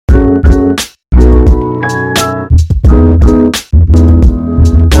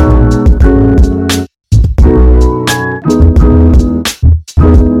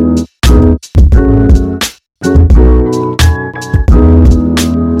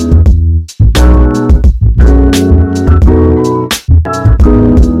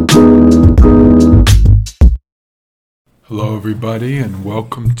everybody, and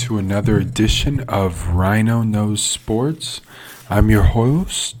welcome to another edition of Rhino Knows Sports. I'm your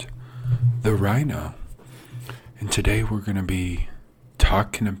host, the Rhino, and today we're going to be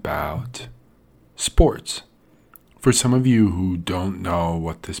talking about sports. For some of you who don't know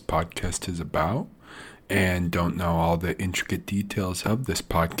what this podcast is about and don't know all the intricate details of this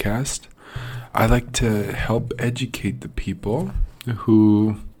podcast, I like to help educate the people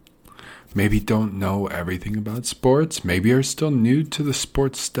who maybe don't know everything about sports, maybe are still new to the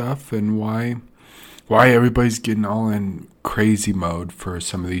sports stuff, and why everybody's getting all in crazy mode for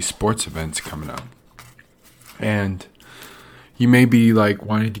some of these sports events coming up. And you may be like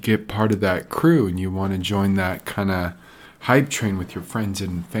wanting to get part of that crew and you want to join that kind of hype train with your friends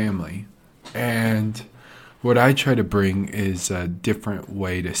and family. And what I try to bring is a different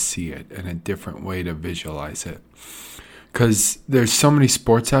way to see it and a different way to visualize it. Because there's so many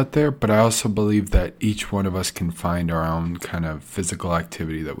sports out there, but I also believe that each one of us can find our own kind of physical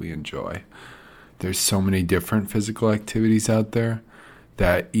activity that we enjoy. There's so many different physical activities out there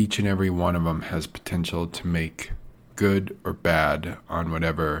that each and every one of them has potential to make good or bad on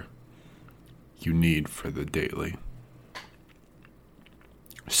whatever you need for the daily.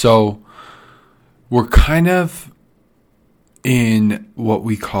 So we're kind of in what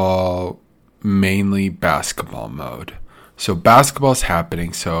we call mainly basketball mode. So basketball's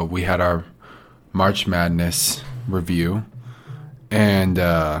happening. So we had our March Madness review. And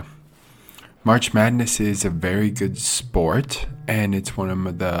March Madness is a very good sport. And it's one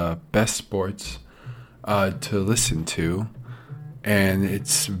of the best sports to listen to. And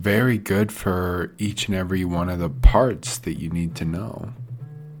it's very good for each and every one of the parts that you need to know.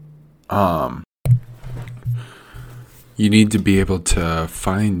 You need to be able to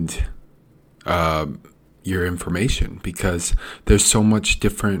find your information because there's so much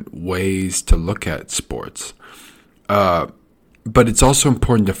different ways to look at sports. But it's also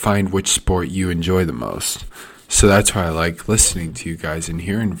important to find which sport you enjoy the most. So that's why I like listening to you guys and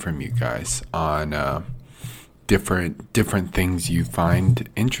hearing from you guys on different things you find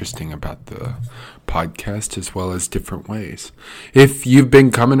interesting about the podcast, as well as different ways. If you've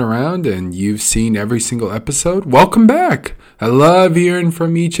been coming around and you've seen every single episode, welcome back. I love hearing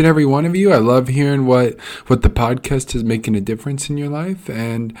from each and every one of you. I love hearing what the podcast is making a difference in your life,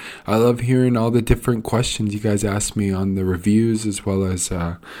 and I love hearing all the different questions you guys ask me on the reviews, as well as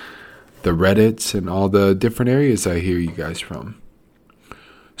the Reddits and all the different areas I hear you guys from.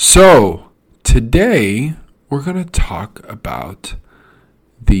 So today we're going to talk about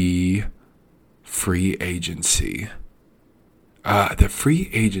the free agency. The free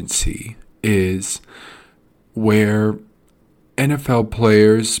agency is where NFL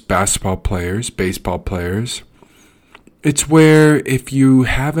players, basketball players, baseball players, it's where if you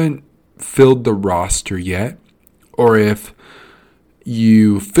haven't filled the roster yet, or if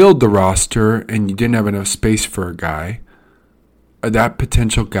you filled the roster and you didn't have enough space for a guy, that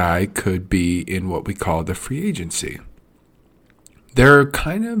potential guy could be in what we call the free agency. They're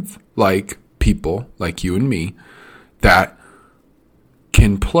kind of like people like you and me that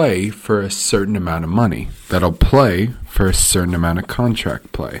can play for a certain amount of money, that'll play for a certain amount of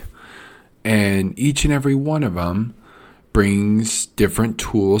contract play. And each and every one of them brings different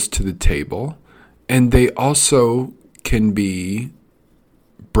tools to the table, and they also can be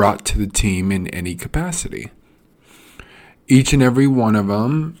brought to the team in any capacity. Each and every one of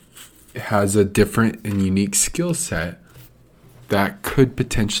them has a different and unique skill set that could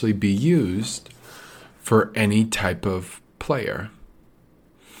potentially be used for any type of player.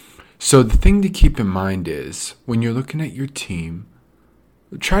 So the thing to keep in mind is when you're looking at your team,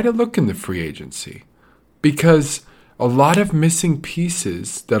 try to look in the free agency, because a lot of missing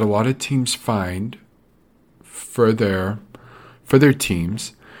pieces that a lot of teams find for their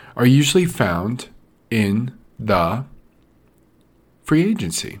teams are usually found in the free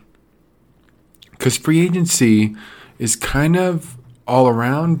agency. Because free agency is kind of all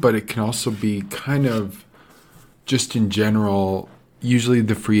around, but it can also be kind of just in general. Usually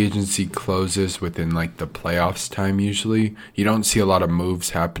the free agency closes within like the playoffs time usually. You don't see a lot of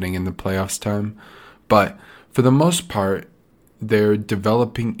moves happening in the playoffs time. But for the most part, they're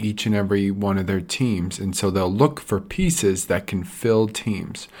developing each and every one of their teams. And so they'll look for pieces that can fill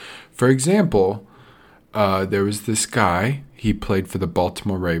teams. For example, there was this guy. He played for the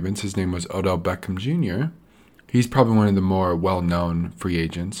Baltimore Ravens. His name was Odell Beckham Jr. He's probably one of the more well-known free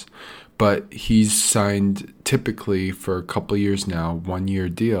agents. But he's signed typically for a couple years now, 1-year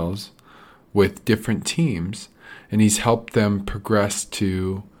deals with different teams. And he's helped them progress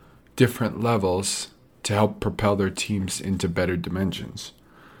to different levels to help propel their teams into better dimensions.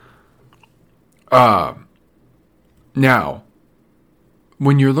 Now,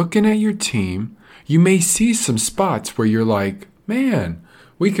 when you're looking at your team, you may see some spots where you're like, man,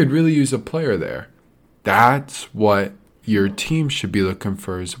 we could really use a player there. That's what your team should be looking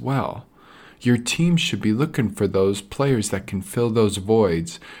for as well. Your team should be looking for those players that can fill those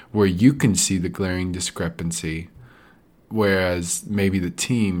voids where you can see the glaring discrepancy, whereas maybe the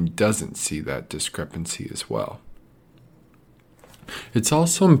team doesn't see that discrepancy as well. It's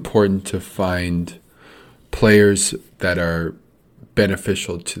also important to find players that are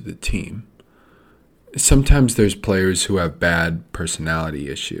beneficial to the team. Sometimes there's players who have bad personality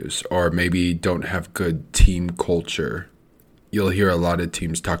issues or maybe don't have good team culture. You'll hear a lot of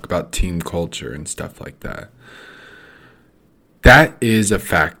teams talk about team culture and stuff like that. That is a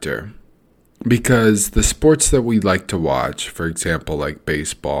factor because the sports that we like to watch, for example, like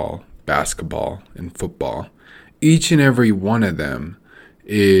baseball, basketball, and football, each and every one of them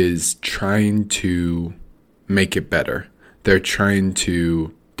is trying to make it better. They're trying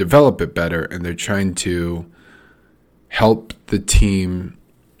to develop it better and they're trying to help the team.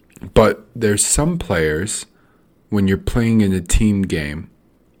 But there's some players, when you're playing in a team game,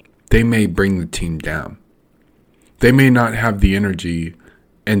 they may bring the team down. They may not have the energy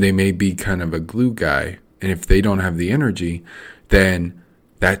and they may be kind of a glue guy. And if they don't have the energy, then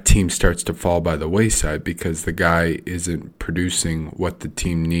that team starts to fall by the wayside because the guy isn't producing what the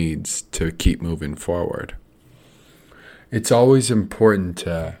team needs to keep moving forward. It's always important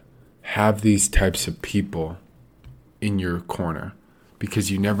to have these types of people in your corner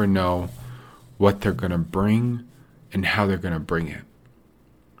because you never know what they're going to bring and how they're going to bring it.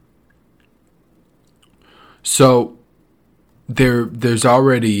 So there's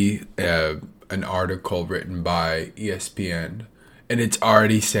already an article written by ESPN, and it's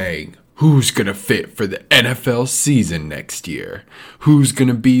already saying who's going to fit for the NFL season next year, who's going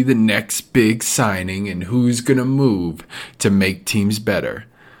to be the next big signing, and who's going to move to make teams better.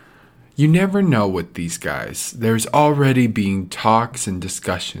 You never know with these guys. There's already being talks and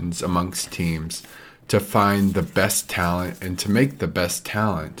discussions amongst teams to find the best talent and to make the best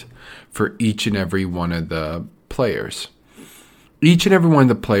talent for each and every one of the players. Each and every one of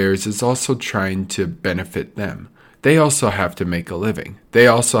the players is also trying to benefit them. They also have to make a living. They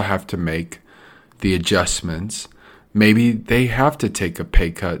also have to make the adjustments. Maybe they have to take a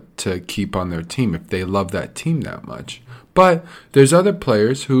pay cut to keep on their team if they love that team that much. But there's other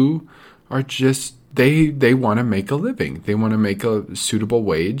players who are just They want to make a living. They want to make a suitable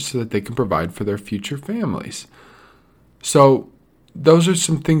wage so that they can provide for their future families. So those are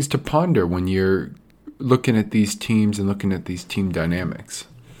some things to ponder when you're looking at these teams and looking at these team dynamics.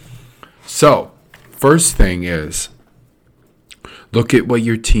 So first thing is, look at what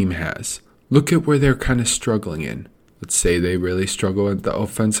your team has. Look at where they're kind of struggling in. Let's say they really struggle at the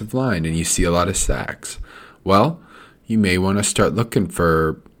offensive line and you see a lot of sacks. Well, you may want to start looking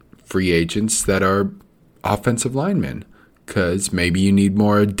for free agents that are offensive linemen because maybe you need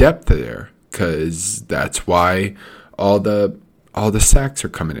more depth there because that's why all the sacks are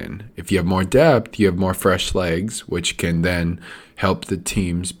coming in. If you have more depth, you have more fresh legs, which can then help the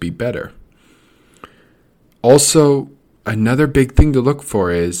teams be better. Also, another big thing to look for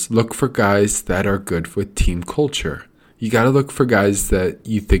is look for guys that are good with team culture. You got to look for guys that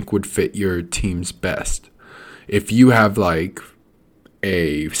you think would fit your team's best. If you have like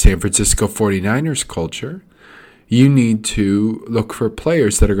a San Francisco 49ers culture, you need to look for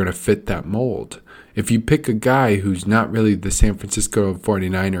players that are going to fit that mold. If you pick a guy who's not really the San Francisco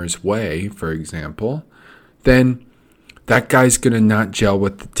 49ers way, for example, then that guy's going to not gel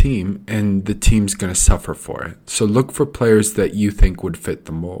with the team and the team's going to suffer for it. So look for players that you think would fit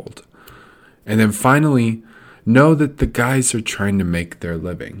the mold. And then finally, know that the guys are trying to make their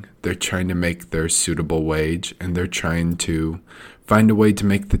living. They're trying to make their suitable wage and they're trying to find a way to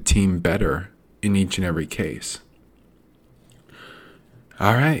make the team better in each and every case.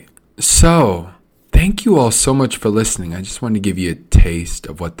 All right. So thank you all so much for listening. I just wanted to give you a taste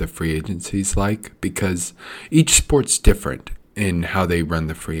of what the free agency is like because each sport's different in how they run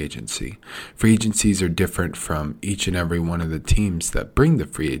the free agency. Free agencies are different from each and every one of the teams that bring the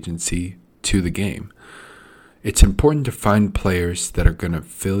free agency to the game. It's important to find players that are going to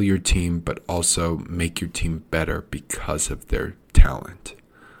fill your team but also make your team better because of their talent.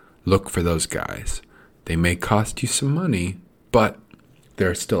 Look for those guys. They may cost you some money, but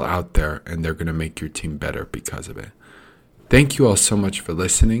they're still out there and they're going to make your team better because of it. Thank you all so much for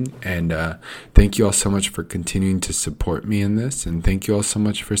listening, and thank you all so much for continuing to support me in this, and thank you all so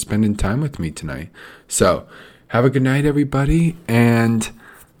much for spending time with me tonight. So, have a good night, everybody, and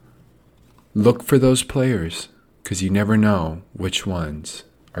look for those players because you never know which ones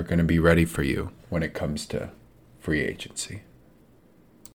are going to be ready for you when it comes to free agency.